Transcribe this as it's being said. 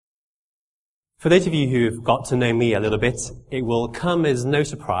For those of you who've got to know me a little bit, it will come as no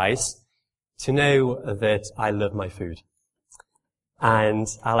surprise to know that I love my food. And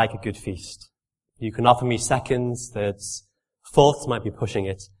I like a good feast. You can offer me seconds, fourths might be pushing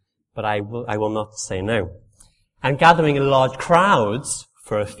it, but I will not say no. And gathering in large crowds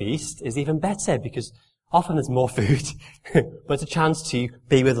for a feast is even better because often there's more food, but it's a chance to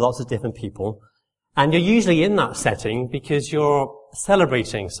be with lots of different people. And you're usually in that setting because you're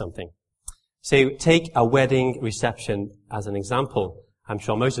celebrating something. So take a wedding reception as an example. I'm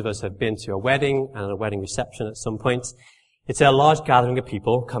sure most of us have been to a wedding and a wedding reception at some point. It's a large gathering of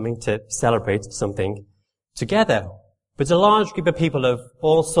people coming to celebrate something together. But it's a large group of people of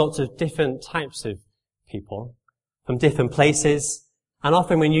all sorts of different types of people from different places. And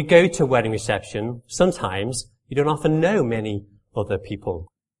often when you go to a wedding reception, sometimes you don't often know many other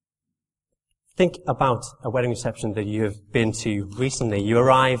people. Think about a wedding reception that you have been to recently. You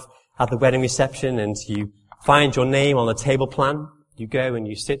arrive at the wedding reception and you find your name on the table plan. You go and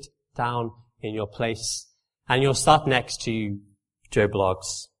you sit down in your place and you're sat next to Joe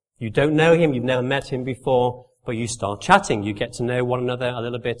Bloggs. You don't know him, you've never met him before, but you start chatting. You get to know one another a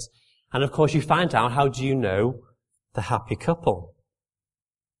little bit. And of course you find out, how do you know the happy couple?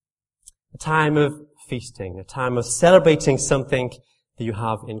 A time of feasting, a time of celebrating something that you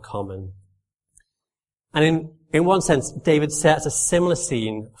have in common. And in one sense, David sets a similar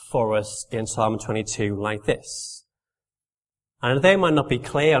scene for us in Psalm 22 like this. And though it might not be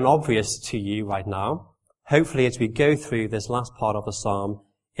clear and obvious to you right now, hopefully as we go through this last part of the psalm,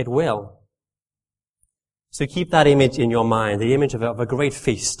 it will. So keep that image in your mind, the image of a great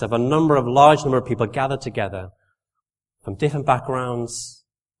feast, of large number of people gathered together from different backgrounds,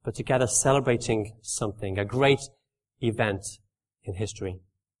 but together celebrating something, a great event in history.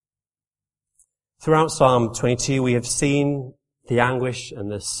 Throughout Psalm 22, we have seen the anguish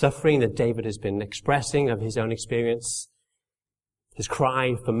and the suffering that David has been expressing of his own experience, his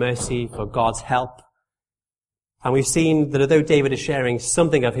cry for mercy, for God's help. And we've seen that although David is sharing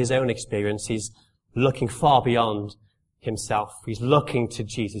something of his own experience, he's looking far beyond himself. He's looking to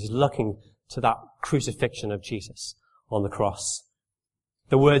Jesus. He's looking to that crucifixion of Jesus on the cross.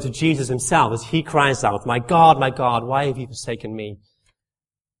 The words of Jesus himself as he cries out, my God, why have you forsaken me?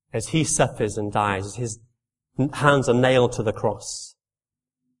 As he suffers and dies, as his hands are nailed to the cross.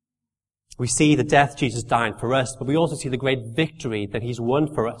 We see the death Jesus died for us, but we also see the great victory that he's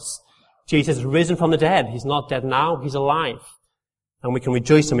won for us. Jesus has risen from the dead. He's not dead now, he's alive. And we can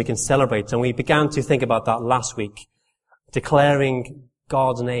rejoice and we can celebrate. And we began to think about that last week, declaring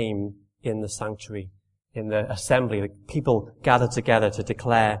God's name in the sanctuary, in the assembly. The people gathered together to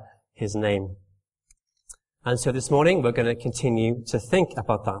declare his name. And so this morning we're going to continue to think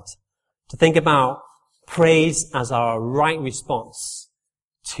about that, to think about praise as our right response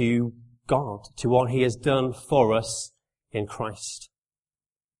to God, to what he has done for us in Christ.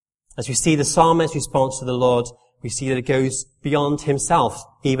 As we see the psalmist's response to the Lord, we see that it goes beyond himself,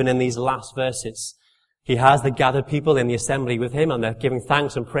 even in these last verses. He has the gathered people in the assembly with him, and they're giving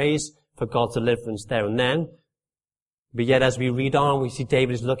thanks and praise for God's deliverance there and then. But yet as we read on, we see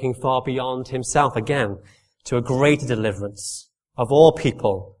David is looking far beyond himself again, to a greater deliverance of all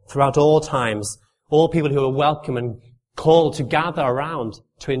people throughout all times, all people who are welcome and called to gather around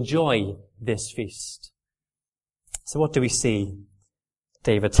to enjoy this feast. So what do we see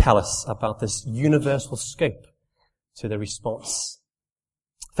David tell us about this universal scope to the response?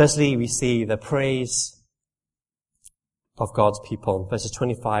 Firstly, we see the praise of God's people, verses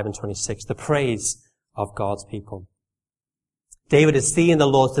 25 and 26, the praise of God's people. David is seeing the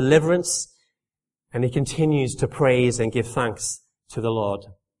Lord's deliverance, and he continues to praise and give thanks to the Lord.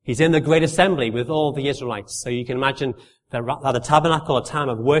 He's in the great assembly with all the Israelites. So you can imagine they're at the tabernacle, a time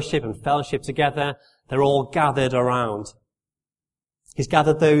of worship and fellowship together. They're all gathered around. He's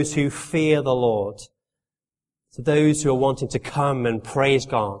gathered those who fear the Lord. So those who are wanting to come and praise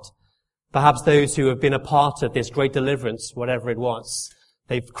God. Perhaps those who have been a part of this great deliverance, whatever it was.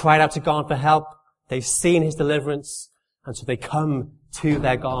 They've cried out to God for help. They've seen his deliverance. And so they come to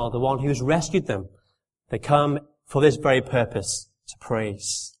their God, the one who's rescued them. They come for this very purpose, to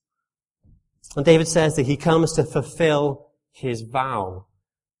praise. And David says that he comes to fulfill his vow.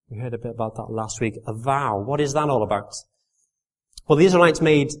 We heard a bit about that last week. A vow. What is that all about? Well, the Israelites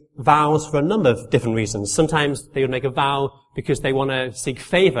made vows for a number of different reasons. Sometimes they would make a vow because they want to seek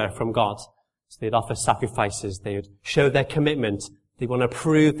favor from God. So they'd offer sacrifices. They would show their commitment. They want to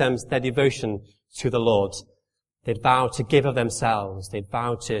prove their devotion to the Lord. They'd vow to give of themselves. They'd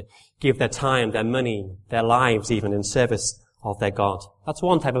vow to give their time, their money, their lives even in service of their God. That's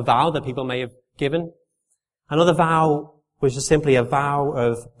one type of vow that people may have given. Another vow which is simply a vow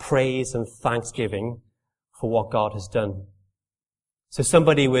of praise and thanksgiving for what God has done. So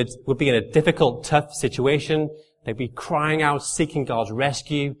somebody would be in a difficult, tough situation. They'd be crying out, seeking God's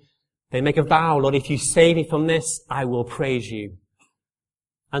rescue. They make a vow, Lord, if you save me from this, I will praise you.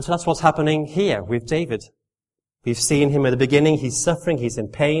 And so that's what's happening here with David. We've seen him at the beginning. He's suffering. He's in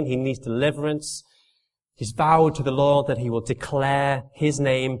pain. He needs deliverance. He's vowed to the Lord that he will declare his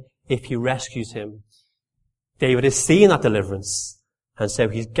name if he rescues him. David has seen that deliverance. And so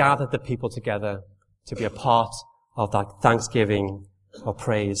he's gathered the people together to be a part of that thanksgiving or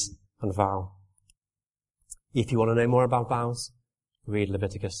praise and vow. If you want to know more about vows, read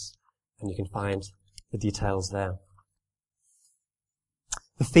Leviticus and you can find the details there.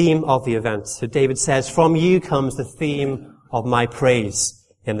 The theme of the event. So David says, from you comes the theme of my praise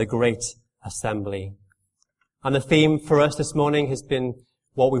in the great assembly. And the theme for us this morning has been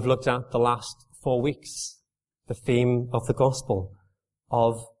what we've looked at the last 4 weeks. The theme of the gospel,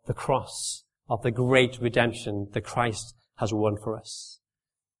 of the cross, of the great redemption that Christ has won for us.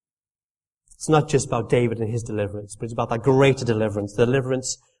 It's not just about David and his deliverance, but it's about that greater deliverance, the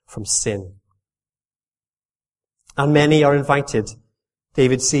deliverance from sin. And many are invited.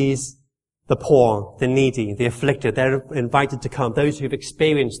 David sees the poor, the needy, the afflicted. They're invited to come. Those who've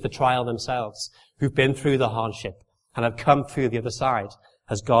experienced the trial themselves, who've been through the hardship and have come through the other side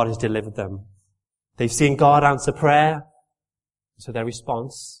as God has delivered them. They've seen God answer prayer, so their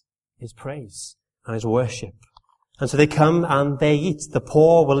response is praise and is worship. And so they come and they eat. The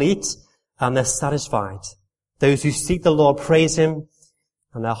poor will eat and they're satisfied. Those who seek the Lord praise him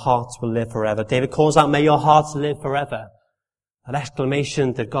and their hearts will live forever. David calls out, may your hearts live forever. An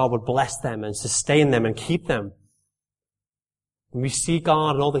exclamation that God would bless them and sustain them and keep them. When we see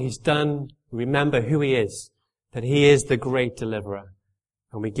God and all that he's done, we remember who he is, that he is the great deliverer.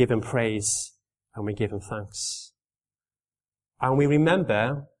 And we give him praise and we give him thanks. And we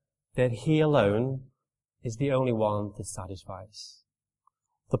remember that he alone is the only one that satisfies.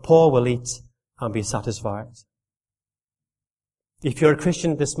 The poor will eat and be satisfied. If you're a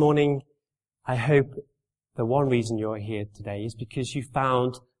Christian this morning, I hope the one reason you're here today is because you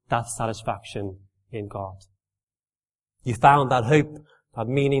found that satisfaction in God. You found that hope, that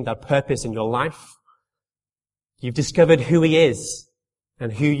meaning, that purpose in your life. You've discovered who he is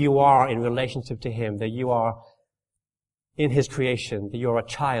and who you are in relationship to him, that you are in his creation, that you're a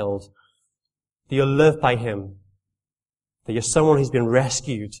child, that you're loved by him, that you're someone who's been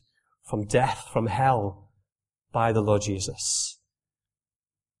rescued from death, from hell, by the Lord Jesus.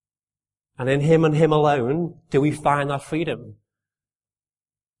 And in him and him alone do we find that freedom.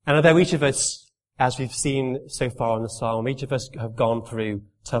 And although each of us, as we've seen so far in the psalm, each of us have gone through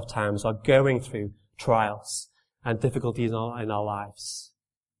tough times, are going through trials and difficulties in our lives,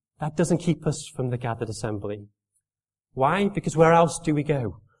 that doesn't keep us from the gathered assembly. Why? Because where else do we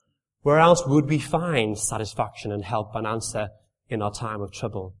go? Where else would we find satisfaction and help and answer in our time of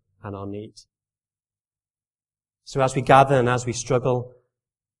trouble and our need? So as we gather and as we struggle,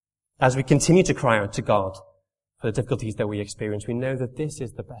 as we continue to cry out to God for the difficulties that we experience, we know that this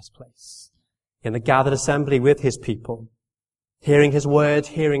is the best place. In the gathered assembly with his people, hearing his word,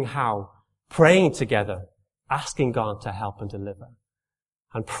 hearing how, praying together, asking God to help and deliver,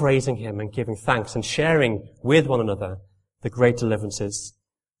 and praising him and giving thanks and sharing with one another the great deliverances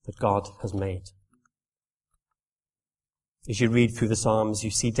that God has made. As you read through the Psalms,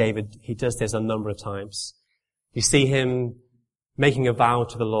 you see David, he does this a number of times. You see him making a vow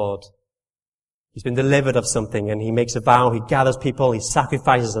to the Lord. He's been delivered of something and he makes a vow, he gathers people, he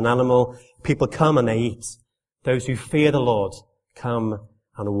sacrifices an animal, people come and they eat. Those who fear the Lord come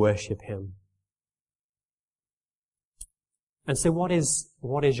and worship him. And so what is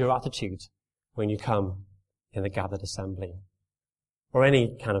your attitude when you come in the gathered assembly? Or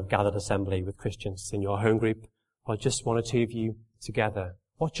any kind of gathered assembly with Christians in your home group, or just one or two of you together?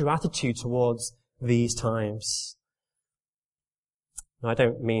 What's your attitude towards these times? Now, I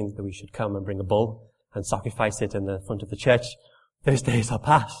don't mean that we should come and bring a bull and sacrifice it in the front of the church. Those days are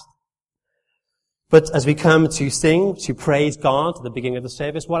past. But as we come to sing, to praise God at the beginning of the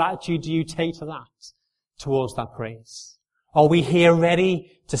service, what attitude do you take to that, towards that praise? Are we here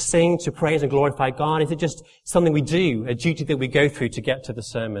ready to sing, to praise and glorify God? Is it just something we do, a duty that we go through to get to the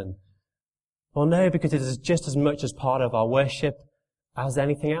sermon? Well, no, because it is just as much as part of our worship as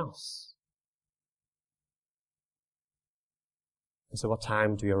anything else. And so what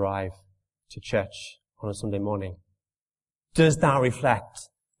time do we arrive to church on a Sunday morning? Does that reflect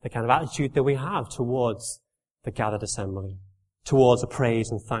the kind of attitude that we have towards the gathered assembly, towards a praise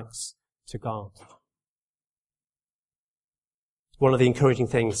and thanks to God? One of the encouraging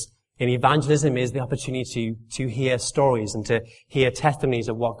things in evangelism is the opportunity to hear stories and to hear testimonies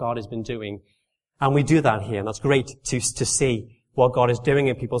of what God has been doing. And we do that here, and that's great to see what God is doing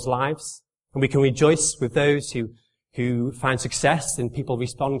in people's lives. And we can rejoice with those who find success in people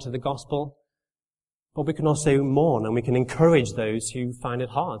responding to the gospel. But we can also mourn, and we can encourage those who find it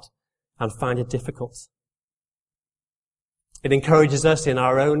hard and find it difficult. It encourages us in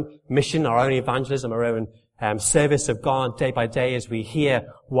our own mission, our own evangelism, our own service of God day by day as we hear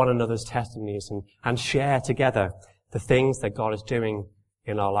one another's testimonies and share together the things that God is doing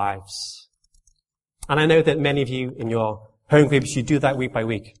in our lives. And I know that many of you in your home groups, you do that week by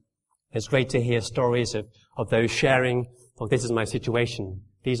week. It's great to hear stories of those sharing, oh, this is my situation.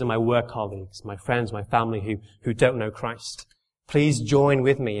 These are my work colleagues, my friends, my family who don't know Christ. Please join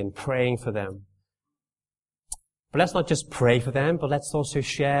with me in praying for them. But let's not just pray for them, but let's also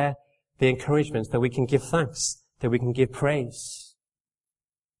share the encouragements that we can give thanks, that we can give praise.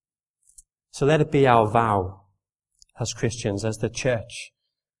 So let it be our vow as Christians, as the church,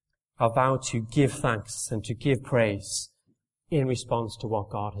 our vow to give thanks and to give praise in response to what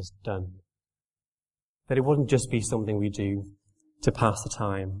God has done. That it wouldn't just be something we do to pass the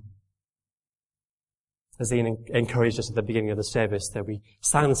time. As Ian encouraged us at the beginning of the service, that we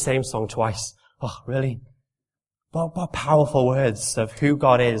sang the same song twice. Oh, really? What powerful words of who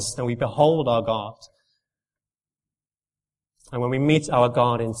God is, and we behold our God. And when we meet our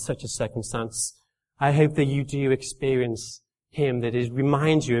God in such a circumstance, I hope that you do experience Him, that it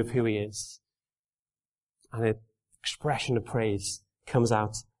reminds you of who He is. And an expression of praise comes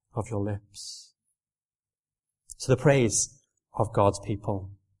out of your lips. So the praise of God's people.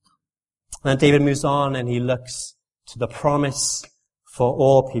 And David moves on and he looks to the promise for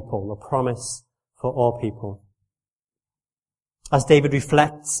all people, the promise for all people. As David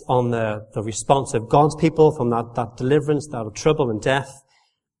reflects on the response of God's people from that deliverance, out of trouble and death,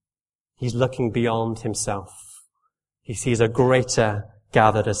 he's looking beyond himself. He sees a greater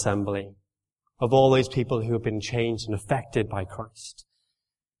gathered assembly of all those people who have been changed and affected by Christ.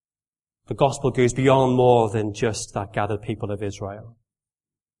 The gospel goes beyond more than just that gathered people of Israel.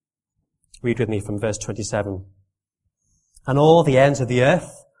 Read with me from verse 27. And all the ends of the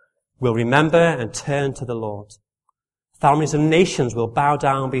earth will remember and turn to the Lord. Families of nations will bow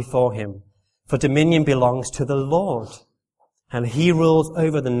down before him, for dominion belongs to the Lord, and he rules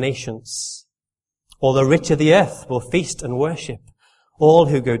over the nations. All the rich of the earth will feast and worship. All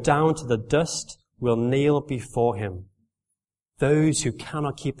who go down to the dust will kneel before him, those who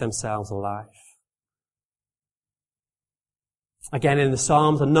cannot keep themselves alive. Again, in the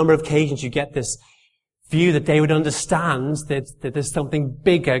Psalms, a number of occasions you get this view that David understands that there's something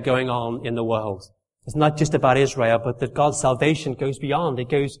bigger going on in the world. It's not just about Israel, but that God's salvation goes beyond. It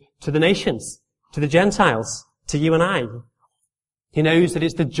goes to the nations, to the Gentiles, to you and I. He knows that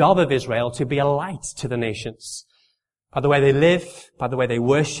it's the job of Israel to be a light to the nations. By the way they live, by the way they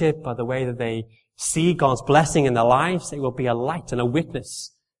worship, by the way that they see God's blessing in their lives, it will be a light and a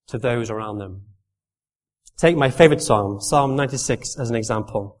witness to those around them. Take my favorite psalm, Psalm 96, as an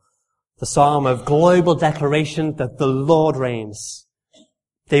example. The psalm of global declaration that the Lord reigns.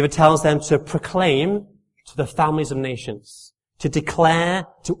 David tells them to proclaim to the families of nations, to declare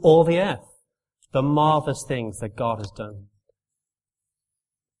to all the earth the marvelous things that God has done.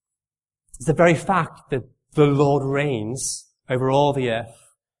 It's the very fact that the Lord reigns over all the earth.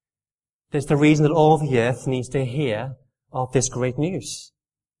 That's the reason that all the earth needs to hear of this great news.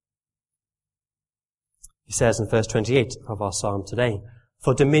 He says in verse 28 of our psalm today,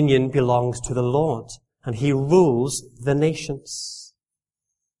 for dominion belongs to the Lord, and he rules the nations.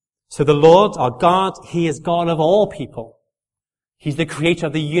 So the Lord, our God, he is God of all people. He's the creator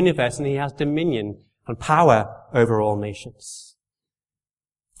of the universe, and he has dominion and power over all nations.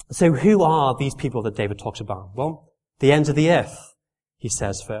 So who are these people that David talks about? Well, the ends of the earth, he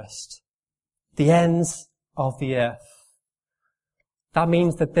says first. The ends of the earth. That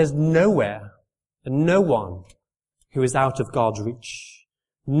means that there's nowhere and no one who is out of God's reach.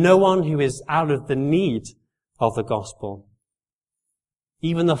 No one who is out of the need of the gospel.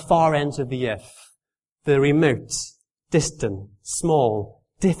 Even the far ends of the earth, the remote, distant, small,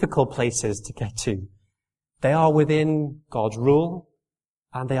 difficult places to get to, they are within God's rule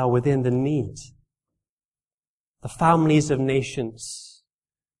and they are within the need. The families of nations.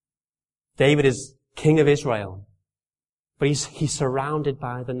 David is king of Israel, but he's surrounded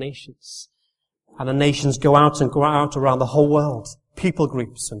by the nations. And the nations go out around the whole world. People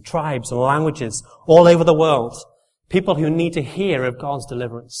groups and tribes and languages all over the world. People who need to hear of God's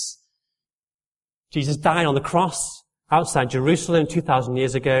deliverance. Jesus died on the cross outside Jerusalem 2,000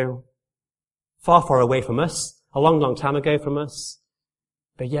 years ago, far, far away from us, a long, long time ago from us.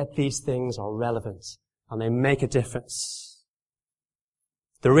 But yet these things are relevant and they make a difference.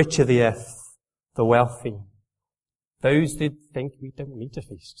 The rich of the earth, the wealthy, those that think we don't need to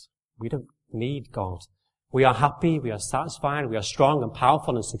feast. We don't need God. We are happy, we are satisfied, we are strong and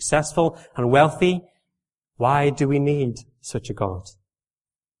powerful and successful and wealthy. Why do we need such a God?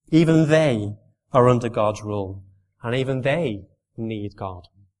 Even they are under God's rule, and even they need God.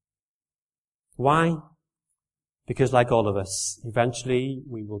 Why? Because like all of us, eventually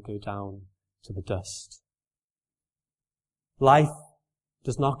we will go down to the dust. Life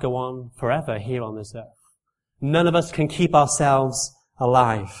does not go on forever here on this earth. None of us can keep ourselves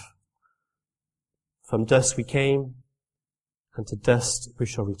alive. From dust we came, and to dust we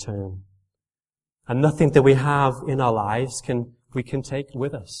shall return. And nothing that we have in our lives we can take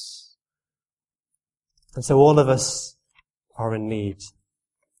with us. And so all of us are in need.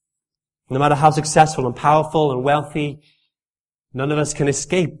 No matter how successful and powerful and wealthy, none of us can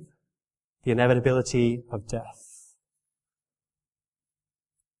escape the inevitability of death.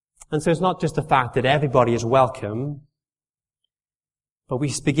 And so it's not just the fact that everybody is welcome, but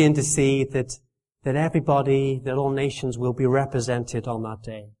we begin to see that everybody, that all nations will be represented on that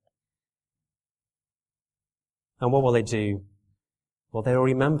day. And what will they do? Well, they'll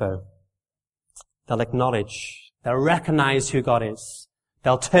remember. They'll acknowledge. They'll recognize who God is.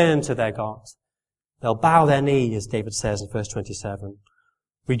 They'll turn to their God. They'll bow their knee, as David says in verse 27,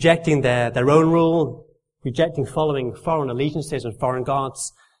 rejecting their own rule, rejecting following foreign allegiances and foreign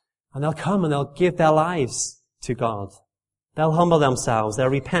gods, and they'll come and they'll give their lives to God. They'll humble themselves, they'll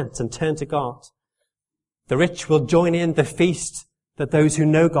repent and turn to God. The rich will join in the feast that those who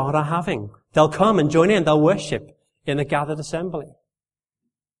know God are having. They'll come and join in, they'll worship in a gathered assembly.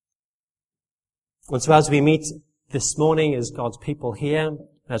 And so as we meet this morning as God's people here,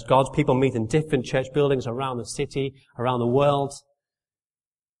 as God's people meet in different church buildings around the city, around the world,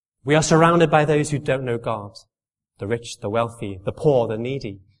 we are surrounded by those who don't know God. The rich, the wealthy, the poor, the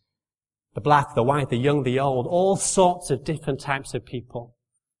needy, the black, the white, the young, the old, all sorts of different types of people.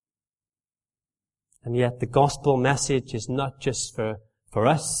 And yet the gospel message is not just for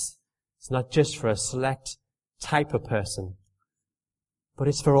us. It's not just for a select type of person, but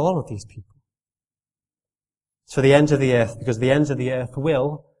it's for all of these people. It's for the ends of the earth, because the ends of the earth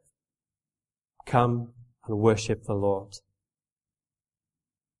will come and worship the Lord.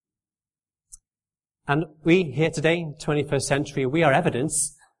 And we here today, 21st century, we are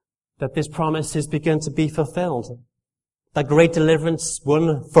evidence that this promise has begun to be fulfilled. That great deliverance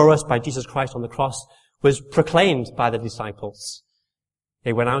won for us by Jesus Christ on the cross was proclaimed by the disciples.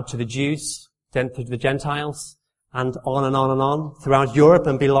 They went out to the Jews, then to the Gentiles, and on and on and on, throughout Europe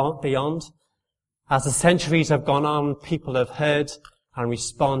and beyond. As the centuries have gone on, people have heard and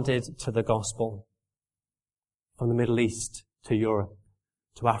responded to the gospel. From the Middle East to Europe,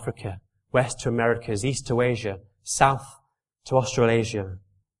 to Africa, west to Americas, east to Asia, south to Australasia.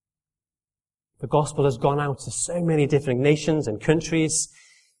 The gospel has gone out to so many different nations and countries,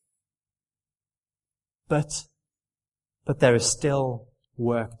 but there is still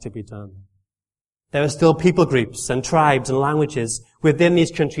work to be done. There are still people groups and tribes and languages within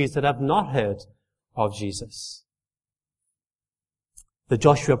these countries that have not heard of Jesus. The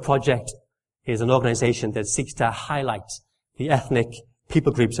Joshua Project is an organization that seeks to highlight the ethnic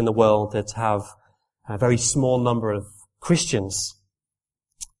people groups in the world that have a very small number of Christians.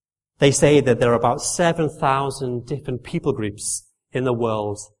 They say that there are about 7,000 different people groups in the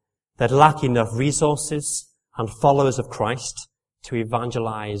world that lack enough resources and followers of Christ to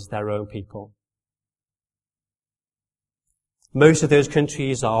evangelize their own people. Most of those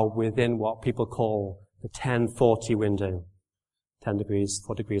countries are within what people call the 1040 window. 10 degrees,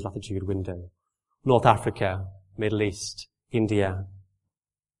 4 degrees latitude window. North Africa, Middle East, India.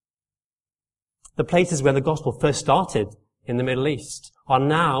 The places where the gospel first started in the Middle East are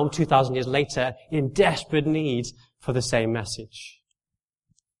now, 2,000 years later, in desperate need for the same message.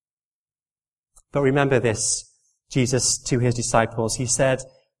 But remember this, Jesus to his disciples, he said,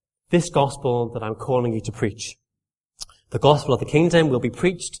 "This gospel that I'm calling you to preach, the gospel of the kingdom will be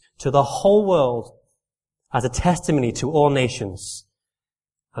preached to the whole world as a testimony to all nations,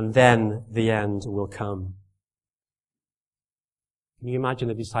 and then the end will come." Can you imagine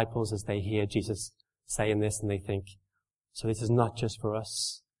the disciples as they hear Jesus saying this and they think, so this is not just for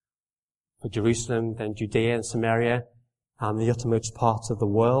us, for Jerusalem, then Judea and Samaria, and the uttermost parts of the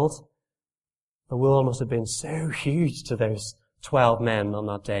world? The world must have been so huge to those 12 men on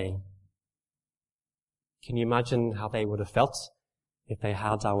that day. Can you imagine how they would have felt if they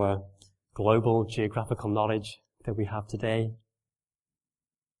had our global geographical knowledge that we have today?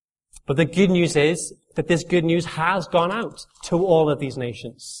 But the good news is that this good news has gone out to all of these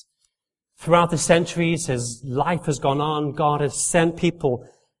nations. Throughout the centuries, as life has gone on, God has sent people,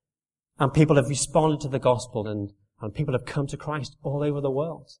 and people have responded to the gospel, and people have come to Christ all over the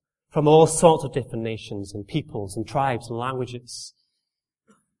world, from all sorts of different nations and peoples and tribes and languages.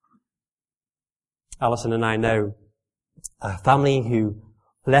 Alison and I know a family who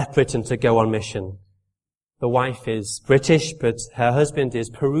left Britain to go on mission. The wife is British, but her husband is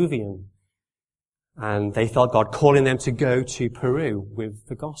Peruvian. And they felt God calling them to go to Peru with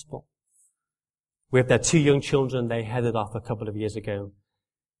the gospel. With their 2 young children, they headed off a couple of years ago.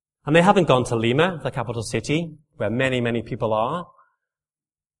 And they haven't gone to Lima, the capital city, where many, many people are.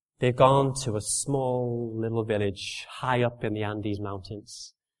 They've gone to a small little village high up in the Andes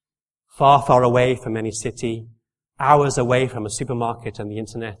Mountains, far, far away from any city, hours away from a supermarket and the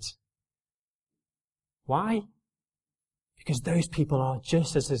internet. Why? Because those people are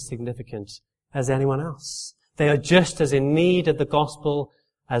just as significant as anyone else. They are just as in need of the gospel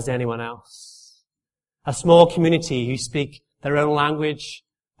as anyone else. A small community who speak their own language,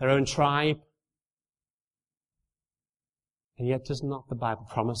 their own tribe. And yet does not the Bible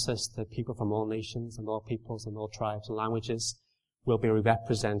promise us that people from all nations and all peoples and all tribes and languages will be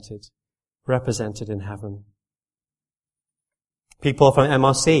represented in heaven? People from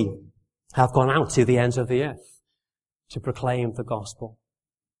MRC have gone out to the ends of the earth to proclaim the gospel.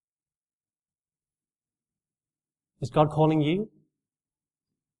 Is God calling you?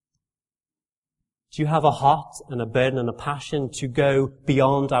 Do you have a heart and a burden and a passion to go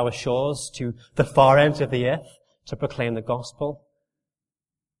beyond our shores to the far ends of the earth to proclaim the gospel?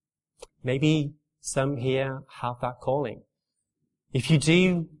 Maybe some here have that calling. If you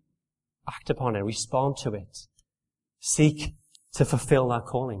do, act upon it, respond to it. Seek to fulfill that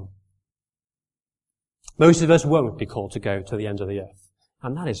calling. Most of us won't be called to go to the end of the earth.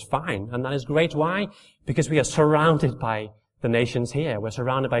 And that is fine. And that is great. Why? Because we are surrounded by the nations here. We're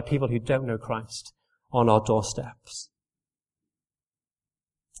surrounded by people who don't know Christ on our doorsteps.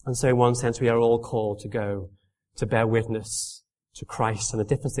 And so in one sense, we are all called to go to bear witness to Christ and the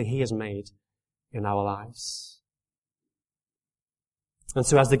difference that he has made in our lives. And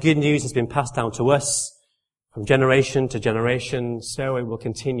so as the good news has been passed down to us from generation to generation, so it will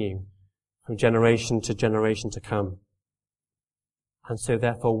continue from generation to come. And so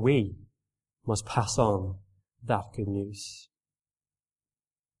therefore we must pass on that good news.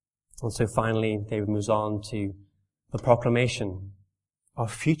 And so finally, David moves on to the proclamation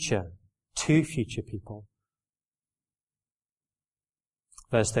of future to future people.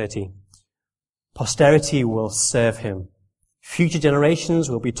 Verse 30. Posterity will serve him. Future generations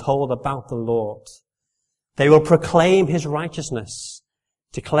will be told about the Lord. They will proclaim his righteousness,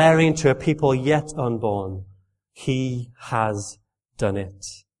 declaring to a people yet unborn, he has done it.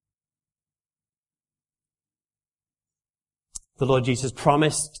 The Lord Jesus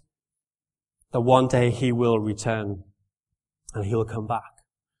promised that one day he will return and he will come back.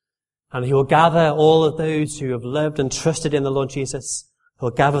 And he will gather all of those who have loved and trusted in the Lord Jesus.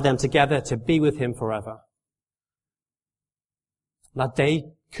 He'll gather them together to be with him forever. That day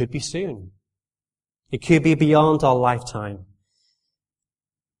could be soon. It could be beyond our lifetime.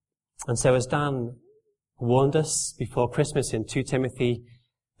 And so as Dan warned us before Christmas in 2 Timothy,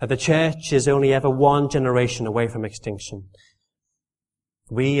 that the church is only ever one generation away from extinction.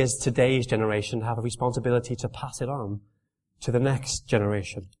 We as today's generation have a responsibility to pass it on to the next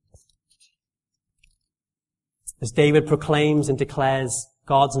generation. As David proclaims and declares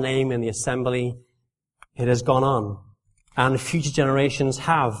God's name in the assembly, it has gone on. And future generations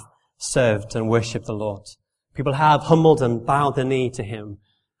have served and worshipped the Lord. People have humbled and bowed the knee to him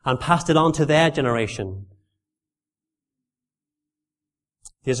and passed it on to their generation.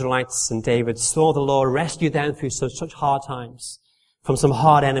 The Israelites and David saw the Lord rescue them through such hard times, from some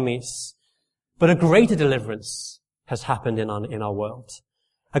hard enemies. But a greater deliverance has happened in our world.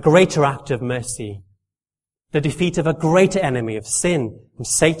 A greater act of mercy. The defeat of a greater enemy of sin and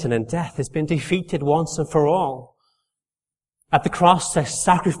Satan and death has been defeated once and for all. At the cross, a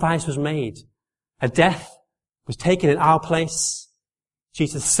sacrifice was made. A death was taken in our place.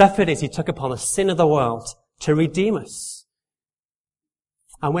 Jesus suffered as he took upon the sin of the world to redeem us.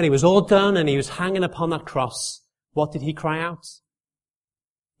 And when it was all done and he was hanging upon that cross, what did he cry out?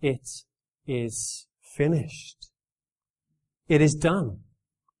 It is finished. It is done.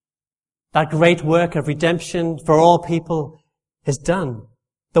 That great work of redemption for all people is done.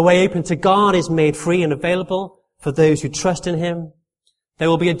 The way open to God is made free and available for those who trust in him. There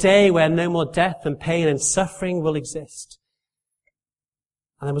will be a day where no more death and pain and suffering will exist.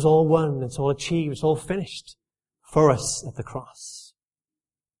 And it was all won, it's all achieved, it's all finished for us at the cross.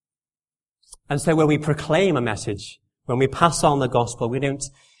 And so when we proclaim a message, when we pass on the gospel, we don't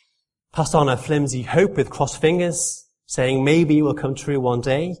pass on a flimsy hope with crossed fingers, saying maybe it will come true one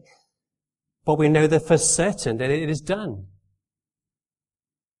day, but we know that for certain that it is done.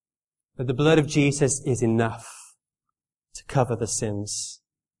 That the blood of Jesus is enough to cover the sins.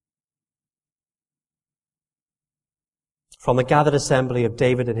 From the gathered assembly of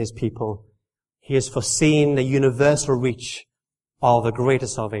David and his people, he has foreseen the universal reach of the greater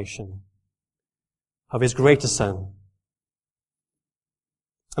salvation, of his greater Son.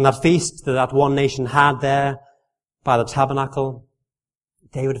 And that feast that one nation had there by the tabernacle,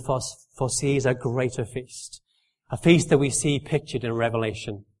 David foresees a greater feast. A feast that we see pictured in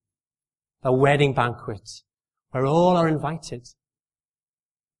Revelation. A wedding banquet where all are invited.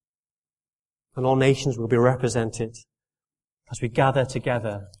 And all nations will be represented as we gather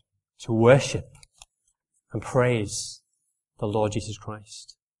together to worship and praise the Lord Jesus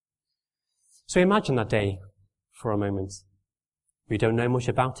Christ. So imagine that day for a moment. We don't know much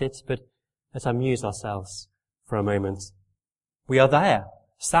about it, but let's amuse ourselves for a moment. We are there,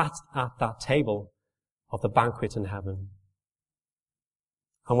 sat at that table of the banquet in heaven.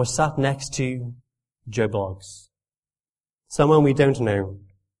 And we're sat next to Joe Bloggs, someone we don't know.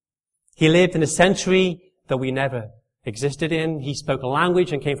 He lived in a century that we never existed in. He spoke a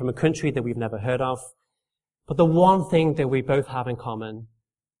language and came from a country that we've never heard of. But the one thing that we both have in common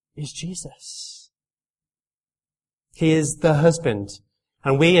is Jesus. He is the husband,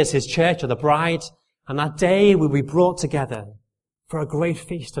 and we as his church are the bride, and that day will be brought together for a great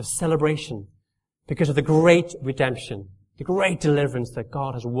feast of celebration because of the great redemption, the great deliverance that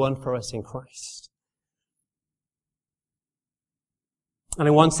God has won for us in Christ. And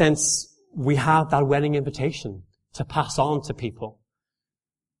in one sense, we have that wedding invitation to pass on to people.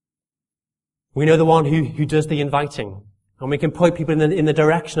 We know the one who does the inviting, and we can point people in the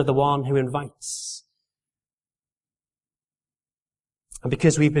direction of the one who invites. And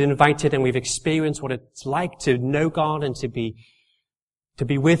because we've been invited and we've experienced what it's like to know God and to be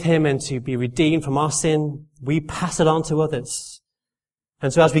with him and to be redeemed from our sin, we pass it on to others.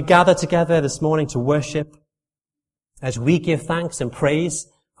 And so as we gather together this morning to worship, as we give thanks and praise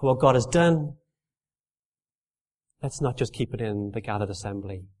for what God has done, let's not just keep it in the gathered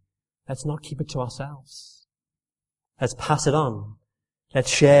assembly. Let's not keep it to ourselves. Let's pass it on. Let's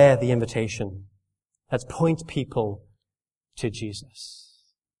share the invitation. Let's point people to Jesus.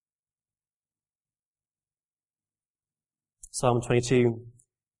 Psalm 22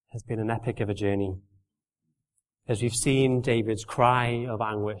 has been an epic of a journey. As we've seen David's cry of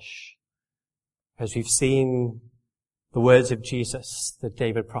anguish, as we've seen the words of Jesus that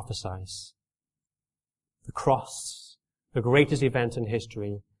David prophesies, the cross, the greatest event in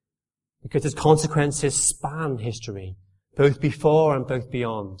history, because its consequences span history, both before and both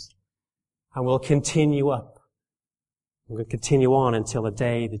beyond, and will continue up. We'll continue on until the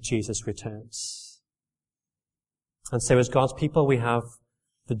day that Jesus returns. And so as God's people, we have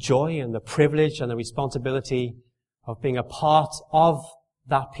the joy and the privilege and the responsibility of being a part of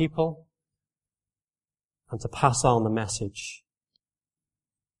that people and to pass on the message.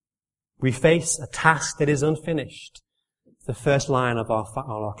 We face a task that is unfinished. The first line of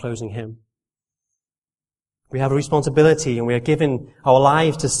our closing hymn. We have a responsibility and we are given our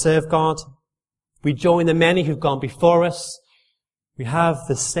lives to serve God. We join the many who've gone before us. We have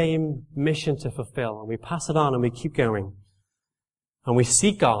the same mission to fulfill, and we pass it on and we keep going. And we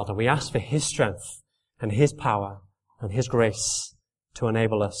seek God and we ask for his strength and his power and his grace to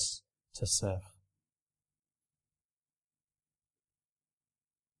enable us to serve.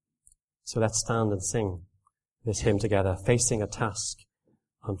 So let's stand and sing this hymn together, facing a task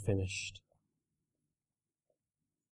unfinished.